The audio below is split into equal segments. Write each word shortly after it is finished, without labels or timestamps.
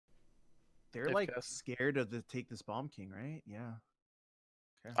They're like scared of the take this bomb king, right? Yeah.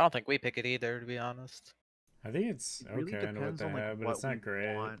 Okay. I don't think we pick it either, to be honest. I think it's really okay with what they have, but it's not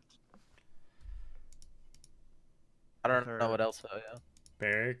great. I don't know what else though. Yeah.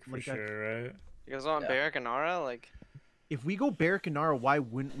 Barrack for sure, right? You guys want Barrack and Nara? Like, if we go Barrack and Nara, why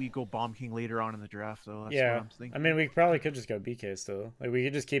wouldn't we go Bomb King later on in the draft though? That's what I'm thinking. I mean, we probably could just go BK still. Like, we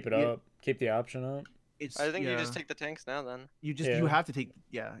could just keep it up, keep the option up. I think you just take the tanks now. Then you have to take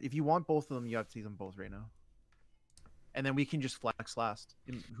If you want both of them, you have to take them both right now. And then we can just flex last.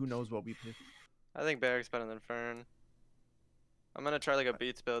 Who knows what we pick? I think Barrack's better than Fern. I'm gonna try like a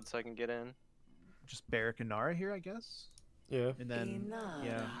Beats build so I can get in. Just Barrack and Nara here, I guess. Yeah. And then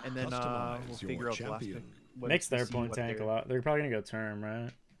we'll figure out the last pick. Makes their point tank a lot. They're probably gonna go term, right?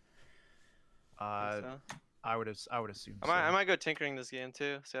 I would assume. I might go tinkering this game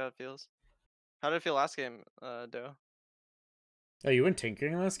too. See how it feels. How did it feel last game, Doe? Oh, you went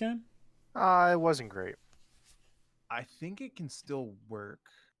tinkering last game? It wasn't great. I think it can still work.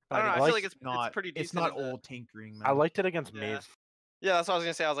 I don't know. I feel like it's pretty decent. It's not old tinkering, man. I liked it against Maeve. Yeah, that's what I was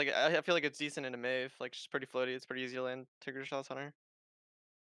gonna say. I was like, I feel like it's decent into Maeve. Like, she's pretty floaty. It's pretty easy to land Tigger shots on her.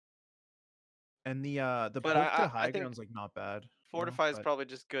 And the poke to high ground's like not bad. Fortify is probably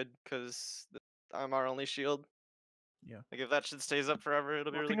just good because I'm our only shield. Yeah. Like, if that shit stays up forever,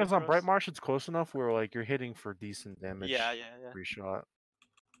 it'll be really good. The thing is, on Bright Marsh, it's close enough where like you're hitting for decent damage. Yeah. Free shot.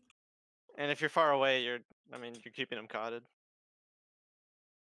 And if you're far away, you're keeping them cotted.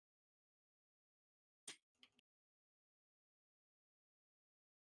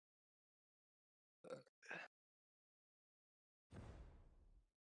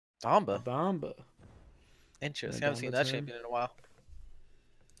 Damba. Interesting. I haven't seen that champion in a while.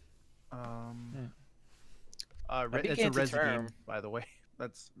 It's a Resi game, by the way.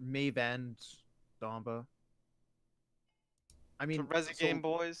 That's Maeve and Damba. I mean, it's a Resi game,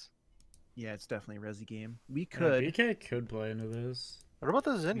 boys. Yeah, it's definitely a Resi game. We could. BK could play into this. What about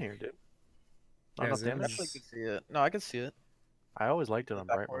the Zhin here, dude? I definitely could see it. No, I can see it. I always liked it on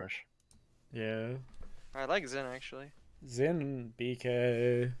Bright Marsh. Yeah. I like Zhin actually. Zhin,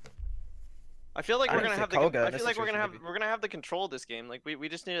 BK. I feel like we're gonna have the. I feel like we're gonna have the control of this game. Like we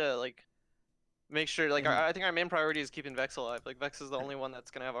just need to like make sure. Like I think our main priority is keeping Vex alive. Like Vex is the only one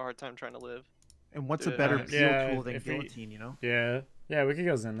that's gonna have a hard time trying to live. And what's a better peel tool than Guillotine? You know. Yeah, we could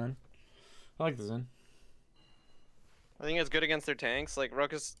go Zhin then. I like the Zhin. I think it's good against their tanks. Like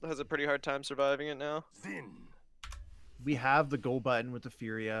Ruckus has a pretty hard time surviving it now. We have the go button with the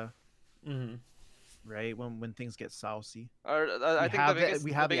Furia. Right when things get sousy. I think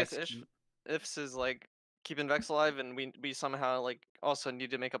the biggest ifs is like keeping Vex alive, and we somehow like also need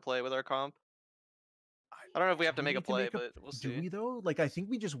to make a play with our comp. I don't know if we have to make a play, but we'll see. Do we though? Like I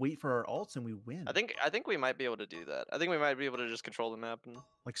think we just wait for our ults and we win. I think we might be able to do that. I think we might be able to just control the map and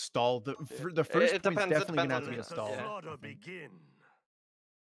like stall the first point's definitely gonna have to be a stall.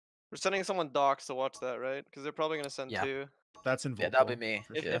 We're sending someone docs to watch that, right? Because they're probably gonna send two. That's involved. Yeah, that'll be me.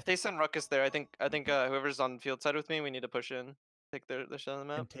 If they send Ruckus there, I think whoever's on field side with me, we need to push in, take their side of the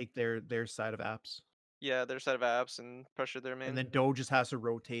map, and take their side of apps. Yeah, their side of apps and pressure their main. And then Doe just has to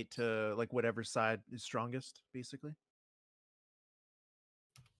rotate to like whatever side is strongest, basically.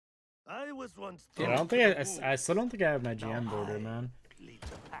 I was once. Yeah, I still don't think I have my GM border, man.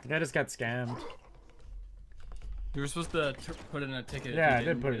 I think I just got scammed. You were supposed to put in a ticket. Yeah, I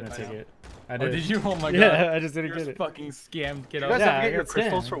did put in a ticket. I did. Oh, did you? Oh my god. Yeah, I just didn't get it. Fucking scammed, kiddo. You guys have to get your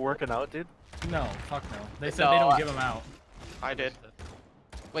crystals for working out, dude? No, fuck no. They said they don't give them out. I did.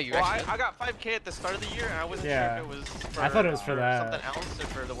 Wait, you actually? I got 5K at the start of the year, and I wasn't sure if it was for I thought it was for that. something else or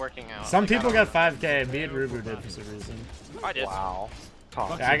for the working out. Some people got 5K, me and Rubu did for some reason. I did. Wow.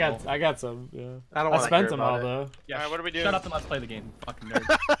 Yeah, I got some, yeah. I spent them all, though. Yeah, alright, what are we doing? Shut up and let's play the game, fucking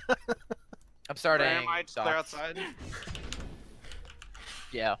nerd. I'm starting. Clear outside.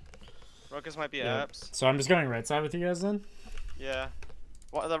 Yeah. Ruckus might be apps. So I'm just going right side with you guys then? Yeah.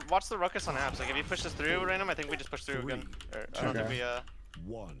 Watch the Ruckus on apps. Like if he pushes through random, I think we just push through again. I don't think we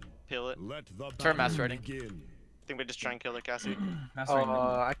peel it. Turn master ready. I think we just try and kill the Cassie.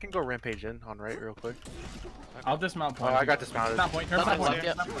 I can go rampage in on right real quick. Okay. I'll dismount point. I got dismounted. Dismount point. Turn point.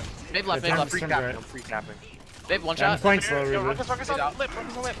 Maybe left. Maybe left. I'm free capping. Maybe one shot. I'm playing slow, Rubu. Ruckus on lip.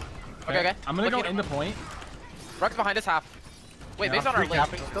 Ruckus on lip. Okay. I'm gonna go in the point. Ruckus behind us half. Wait, Maeve's on our lip.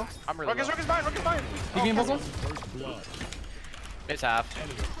 I'm really Ruckus fine. Ruckus fine. Give me a bubble. Maeve's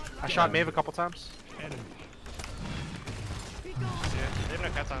half. I shot Maeve a couple times. Yeah, they have no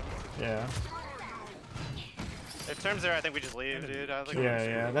cats on. Yeah. If terms there, I think we just leave, dude.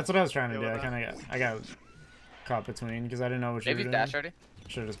 Yeah, that's what I was trying to do. I got caught between because I didn't know what you were doing. Maybe dash ready.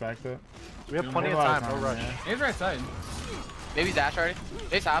 Should've just backed it. We have plenty of time, no rush. He's right side. Maybe dash already.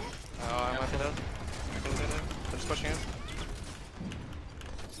 Base half. Oh, I might be dead. I'm just pushing him.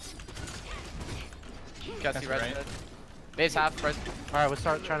 Got That's C res. right. Base half. Res. Alright, let's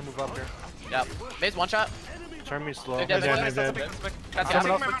start trying to move up here. Yep. Base one shot. Turn me slow. They're dead, They're they're dead. dead. Dead. Got Someone C.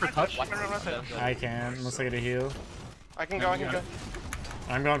 else look for touch. I can. Unless I get a heal. I can go, I can go.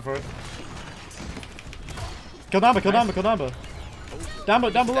 I'm going for it. Kill Damba, kill Damba, kill Damba.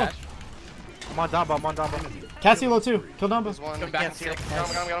 Damba, down below. Dash. I'm on Damba, I'm on Damba. Cassie low too. Kill Damba. There's one. Come back Can't and see see him. it. Got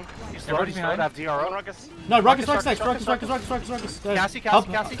him, got him, got him. He's slow, he's slow. I have One DRO. Ruckus. No, Ruckus Ruckus, next. Ruckus, Ruckus. Cassie, Help.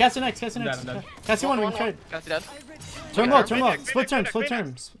 Cassie. Cassie next. Cassie I'm next. dead, I'm dead. Cassie one, we can trade. Got C dead. Turn low, turn low. Phoenix, Split turn, Phoenix, split Phoenix.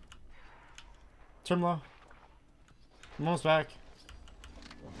 turns. Turn low. I'm almost back.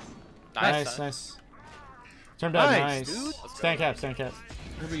 Nice. Nice. Turn dead, Nice, nice. dude. Stand cap.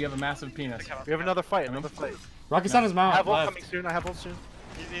 Ruby, you have a massive penis. We have another fight, another fight. Ruckus on his I mount. have ult Left. coming soon, I have ult soon.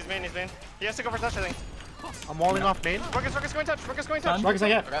 He's main, he's main. He has to go for touch, I think. I'm walling off main. Ruckus going touch, Ruckus going touch. Done. Ruckus on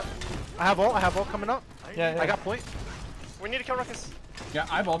cap. Okay. I have ult coming up. Yeah. I got point. We need to kill Ruckus. Yeah,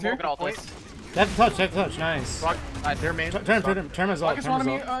 I balled here. Broken all this. They have to touch. Nice. Rock, they're main. Turn his ult. Ruckus Turn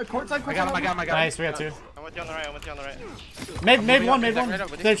wanted his me. ult. Courtside. I got him. Nice, we got two. I'm with you on the right, I'm with you on the right. Made one. Right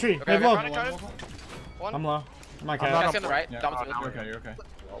over They're tree. Okay, Made okay. low. Got it. One. I'm low. I'm on I'm cap. not Cassie on the right. Yeah. Domin's You're okay. You're okay.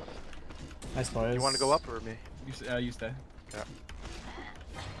 Nice plays. You want to go up or me? You stay. Yeah.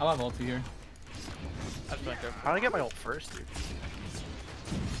 I'll have ulti here. I just went there. How did I get my ult first, dude?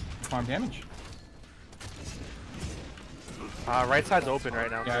 Farm damage. Right side's open right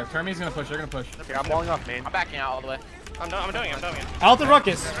now. Yeah, Termi's gonna push. They're gonna push. Okay, I'm walling off main. I'm backing out all the way. I'm doing it. Out the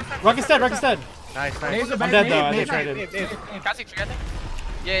Ruckus. Ruckus dead. Nice. Nade's a I'm bait, dead nade, though. I nade, just traded. Cassie tree, I think.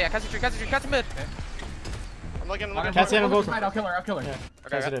 Yeah, Cassie tree, Cassie mid. I'm looking. Cassie had a vocal. I'll kill her. Yeah.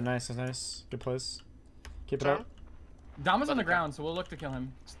 Okay, Cassie did. Nice. Good plays. Keep it Turn. up. Dama's on the ground, so we'll look to kill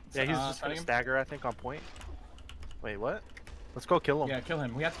him. Yeah, he's just gonna starting him. stagger, I think, on point. Wait, what? Let's go kill him. Yeah, kill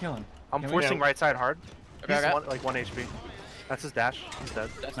him. We have to kill him. I'm Can we- forcing right side hard. Okay, He's okay. one HP. That's his dash. He's dead.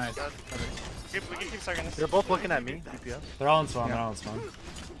 Nice. We can keep starting this. They're both looking at me. DPS. They're all in spawn. Yeah.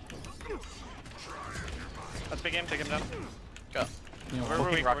 That's big game, take him down. Go. You know, Where we'll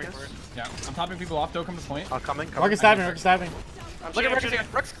were we? keep- Ruckus? Yeah, I'm topping people off. Don't come to point. Coming. Ruckus diving. Look at Ruckus here.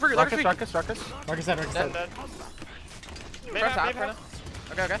 Ruckus free. Ruckus. Ruckus dead. Dead. Maybe First half, maybe right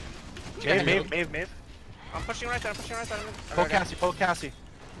now. Okay. Mave. I'm pushing right side. Pull Cassie.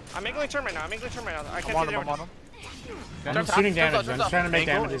 I'm angling turn right now. I I'm can't on see him. the I'm on him. I'm Turns shooting up, damage. turns I'm up. trying to make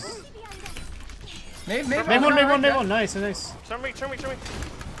Angle. damages. Made Made one. Nice. Turn me.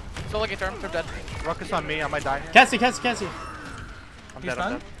 Still looking turn dead. Ruckus on me. I might die here. Cassie. I'm He's dead. I'm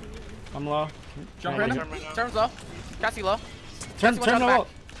done. dead. I'm low. Jump Yeah, random. Turn right now. Turns low. Cassie low. Turn Cassie one no shot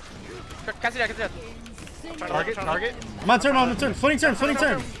ult. Cassie dead. Target. I'm on turn. Footing turn.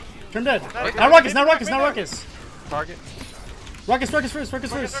 Turn dead. Nice. Now Ruckus. Target. Ruckus first.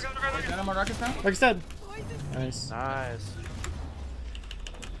 Dead on my Ruckus now. Ruckus dead. Nice. Nice.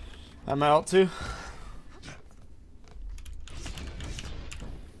 I'm out too.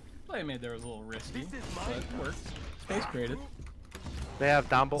 Play made there was a little risky, but it worked. Space created. They have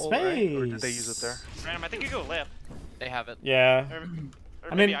down ult, right? Or did they Space. use it there? Random, I think you go lip. They have it. Yeah.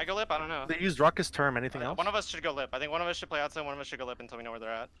 Or I maybe mean- I go lip, I don't know. They used Ruckus term. Anything else? One of us should go lip. I think one of us should play outside, one of us should go lip until we know where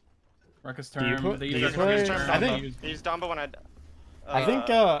they're at. Ruckus Do you term. put- They do use you Ruckus play- term. I They think- use- He's Dumbo when I think. I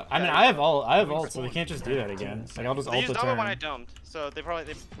mean, I have ult, so we can't just do that again. Like I'll just They ult used the Dumbo when I turn. dumped, so they might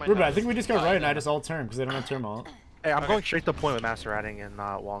Ruben, not. I think we just go right and I just ult turn because they don't have turn ult. Hey, I'm Okay. going straight to point with master ratting and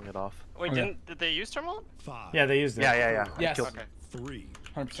not walling it off. Wait, Okay. did they use Terminal? Yeah, they used it. Yeah. Yes. Killed- Okay, 3,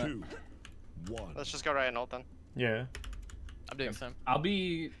 100%. 2, 1. let's just go right and ult then. Yeah. I'm doing the same. I'll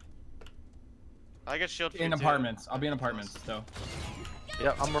be I get shield in for you, too. apartments. I'll be in apartments, so.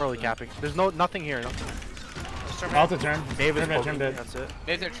 Yeah, I'm early capping. There's nothing here. Nothing. Just turn Ult the turn. Dave is Turn dead. poking. Turn dead. That's it.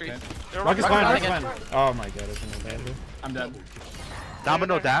 Maybe they're tree. Okay. They're Ruckus running- fine. running Ruckus it. fine. Oh my god, it's gonna be bad. I'm dead.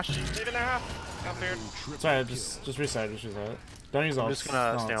 Domino dash. Leave in their half. Got feared. Sorry, just reset. Don't use ults. just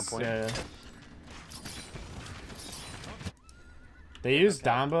gonna No stay on ults. point. Yeah. They used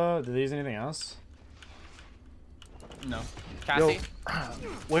Damba. Did they use anything else? No. Cassie.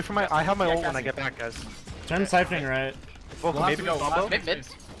 Wait for my. I have my Yeah, ult when I Cassie. get back, guys. Turn siphoning right. Vocal, We'll have maybe to go. combo. Mid.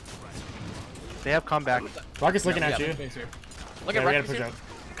 They have comeback. Ruckus looking at Yeah, you. Space here. Look Yeah, at we gotta Ruckus push here. up.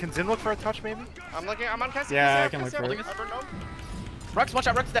 Can Zin look for a touch, maybe? I'm on Cassie. Yeah, Cassie, I can look Cassie, for it. I don't know. Ruckus, one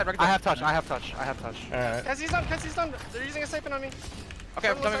shot. Ruckus dead. Ruckus I dead. have touch. Alright. Cassie's done. They're using a siphon on me. Okay,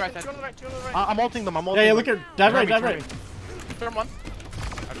 I'm coming right Two then. on the right, two on the right. I'm ulting them. Yeah, look at dive right. Turn one.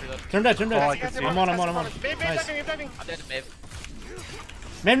 After that. Turn dead. Oh, I Cassie, can see. I'm on. Babe, Nice. diving. I'm dead to Maeve.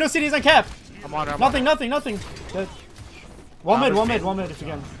 Man, no CDs on cap. I'm on. Nothing. Dead. Wall mid if you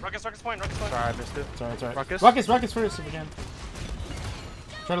can. Ruckus point. Sorry, I missed it. Sorry. Ruckus? Ruckus first if you can.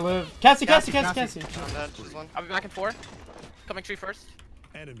 Try to live. Cassie. I'm dead. Just one. I'll be back in 4. Coming tree first.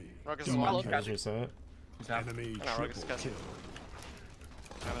 Enemy. Ruckus Come is on. one. Try to reset. He's half. Enemy No, Ruckus is triple Cassie.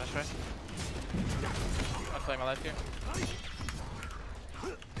 kill. I'm gonna try. I'm playing my life here.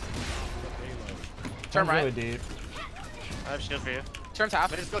 Turn Turn right. really deep. I have shield for you. Turn's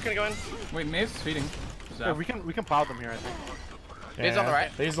half. Mid is still gonna go in. Wait, Maeve's feeding. He's Yeah, half. we can plow them here, I think. He's on the right.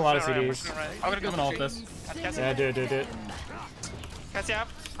 They used a lot of Pushing on right, CDs. pushing on right. I'm gonna go I'm gonna ult this. Cassie, Yeah, do it. Cassie up.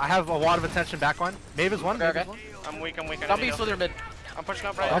 I have a lot of attention back one. Maeve is one. Okay, Maeve is okay. one. I'm weak. I Don't need be heal. slither mid. I'm pushing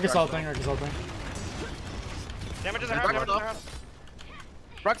up right. Rocket salting. Damages are Rocket hard. Damages low. are hard.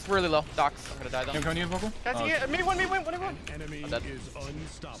 Ruck's really low. Docs. I'm gonna die though. Can you vocal? Cassie, yeah, me one. Enemy I'm dead. is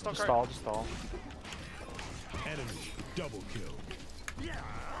unstoppable. Stop. Just stall. Enemy double kill.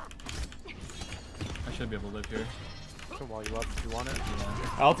 I should be able to live here. So while you up, if you want it.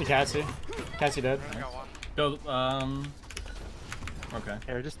 I'll ulti Cassie. Cassie dead. I got one. Go. Okay.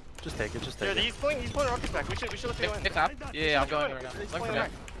 Here, just take it. Just Yeah, take it. he's pulling Rockets back. We should look to go in. It's half. Yeah, I'm going right now. He's Look for pulling me.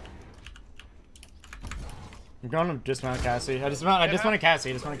 back. I'm going to dismount Cassie. I dismounted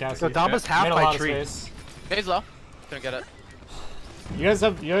Cassie. So Damba's half Made a by lot of tree. space. Phase low. Couldn't get it. You guys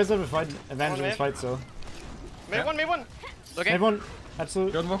have a fight advantage in this fight still. Made one. Looking. Everyone,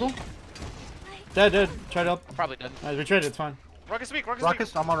 absolute. Go vocal. Dead. Try to help. I'm probably dead. We traded. It's fine. Rockets weak.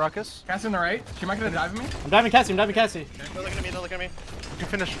 Ruckus, I'm on Ruckus. Cassie on the right. She might get a dive at me. I'm diving Cassie. They're looking at me. You can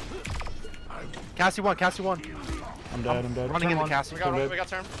finish. Cassie one. I'm dead. Running Turn into one. Cassie. We got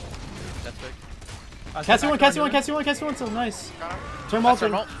turn. That's big. Cassie one. Nice. Got him. Turn That's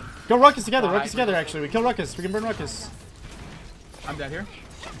turn. turn ult. Go Ruckus together. Nice. Actually, we kill Ruckus. We can burn Ruckus. I'm dead here.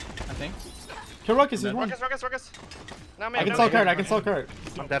 I think. Kill Ruckus. He's one. Ruckus. Now I can sell cart.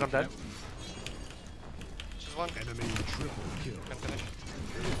 I'm dead. She's one. Enemy triple kill. Can finish.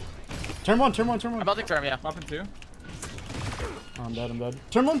 Turn one. I'm melting term, yeah. Up in 2. Oh, I'm dead.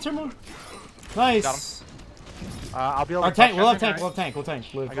 Turn one. Nice. I'll be able Our to tank. touch We'll it. have tank.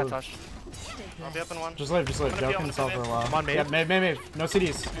 I got touched. I'll be up in one. Just live. gonna Joe be can on sell the for a while. I'm on Maeve. Yeah, Maeve. No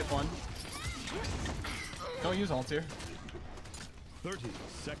CDs. Hit one. Don't use ults here. 30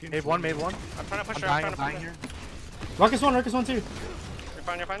 seconds. Made one. I'm trying to push her. I'm dying here. Ruckus one too. You're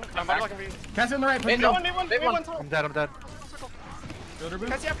fine. I'm body locking for you. Cassie on the right. Mid Push one. go. Made one. I'm dead. Builder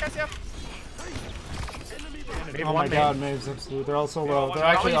boost. Cassie up. Made Oh one, my Maeve. god, Maeve's absolute. They're all so low. one. They're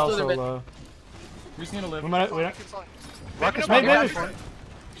actually all Always so do the low. We just need to live. We might. Ruckus Maeve, one.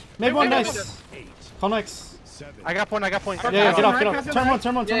 Maeve one, Maeve nice. Call next. 7. I got point. Yeah, Cassie get on off. the right,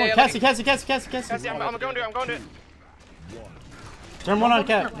 Turn one. Yeah, Cassie. Cassie, I'm going to it. Turn one on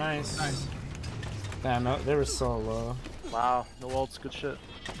Cat. Nice. Nice. Damn, no, they were so low. Wow, no ults, good shit.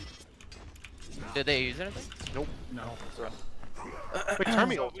 Did they use anything? No. Wait,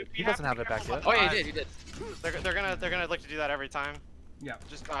 Terminal. He doesn't have it back yet. Oh yeah, he did. They're gonna look to do that every time. Yeah.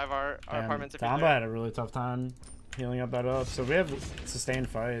 Just dive our Damn, apartments if Damba you're had a really tough time healing up that up. So we have sustained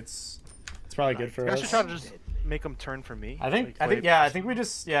fights. It's probably good for I us. should try to just make them turn for me. I think we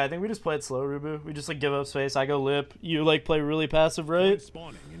just play it slow, Rubu. We just like give up space. I go lip. You like play really passive, right?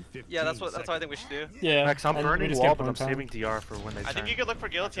 Spawning in 15 Yeah, that's what I think we should do. Yeah. Max, I'm and we burning just wall, get but I'm point time. saving DR for when they I turn. think you could look for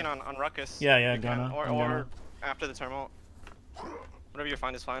Guillotine on Ruckus. Yeah, if you can, gonna. Or I'm gonna. after the turmoil. Whatever you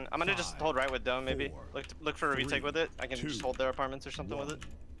find is fine. I'm gonna just hold right with Dome maybe. Look for a retake with it. I can just hold their apartments or something with it.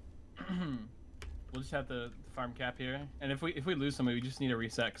 We'll just have to farm cap here, and if we lose somebody, we just need a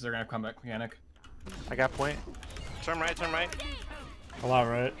reset because they're gonna have comeback mechanic. I got point. Turn right. A lot,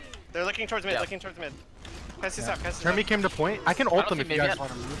 right? They're looking towards mid. Yeah. Cassie up. Termi came to point. I can ult don't them see if you Maeve guys yet.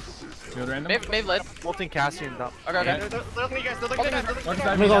 want to move. Build random. Maeve led. Ulting Cassie and Dump. Okay. Yeah. They're looking at you guys. They're looking at you guys. Ruckus I'm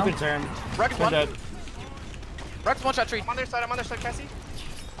diving gonna down. ulti turn. Ruckus Turn one. dead. Ruckus one shot tree. I'm on their side, Cassie.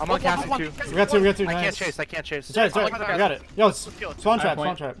 I'm on Cassie one. too. We got two. I Nice. can't chase. It's right. We got it. Yo, spawn trap.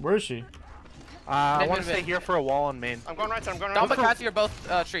 point. Where is she? I Mid, want to mid, stay mid. here for a wall on main. I'm going right side. Dumba Cassie are both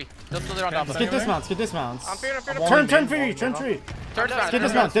tree. They're on Okay, Dumba. Let's get dismounts. I'm fearing. Turn tree. Turn Let's get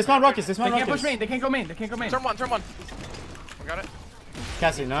dismounts. Dismount Ruckus. They can't push main. They can't go main. Turn one. We got it.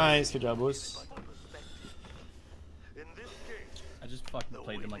 Cassie, nice. Good job, boys. I just fucking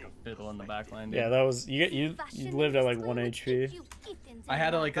played them like a fiddle in the back line. Dude. Yeah, that was you lived at like 1 HP. I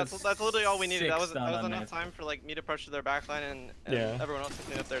had like That's literally all we needed. That was stun on enough Maeve. time for like me to push to their backline and Yeah. everyone else to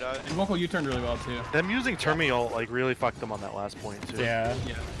clean up their dive. And Vocal, you turned really well too. Them using Terminal like really fucked them on that last point too. Yeah.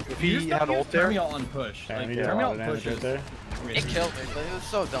 Yeah. If he had ult there, Terminal on push. Damn, Like he did a lot Terminal of damage pushes. right there. It killed me, but it was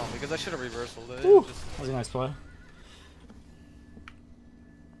so dumb because I should have reversal it. Woo. That was a nice play.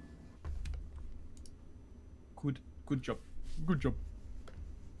 Good job. Good job.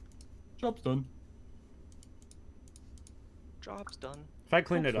 Job's done. Job's done. If I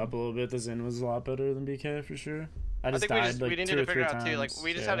cleaned it up a little bit, the Zhin was a lot better than BK for sure. I just think died we like need 2 to or 3 figure out times. too. Like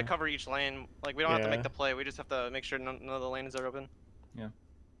we just yeah. have to cover each lane. Like we don't have to Yeah. make the play. We just have to make sure none of the lanes are open.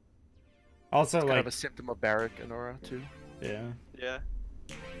 Also, It's like, kind of a symptom of Barrack and Aura too. yeah. Yeah.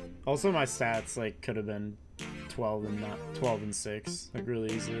 Also, my stats like could have been 12 and 6, like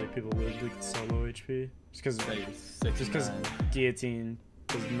really easily. Like people would like solo HP just because Guillotine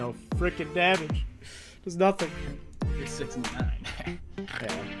does no freaking damage, does nothing. You're 6 and 9.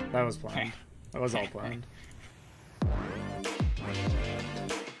 Yeah, that was planned. That was all planned.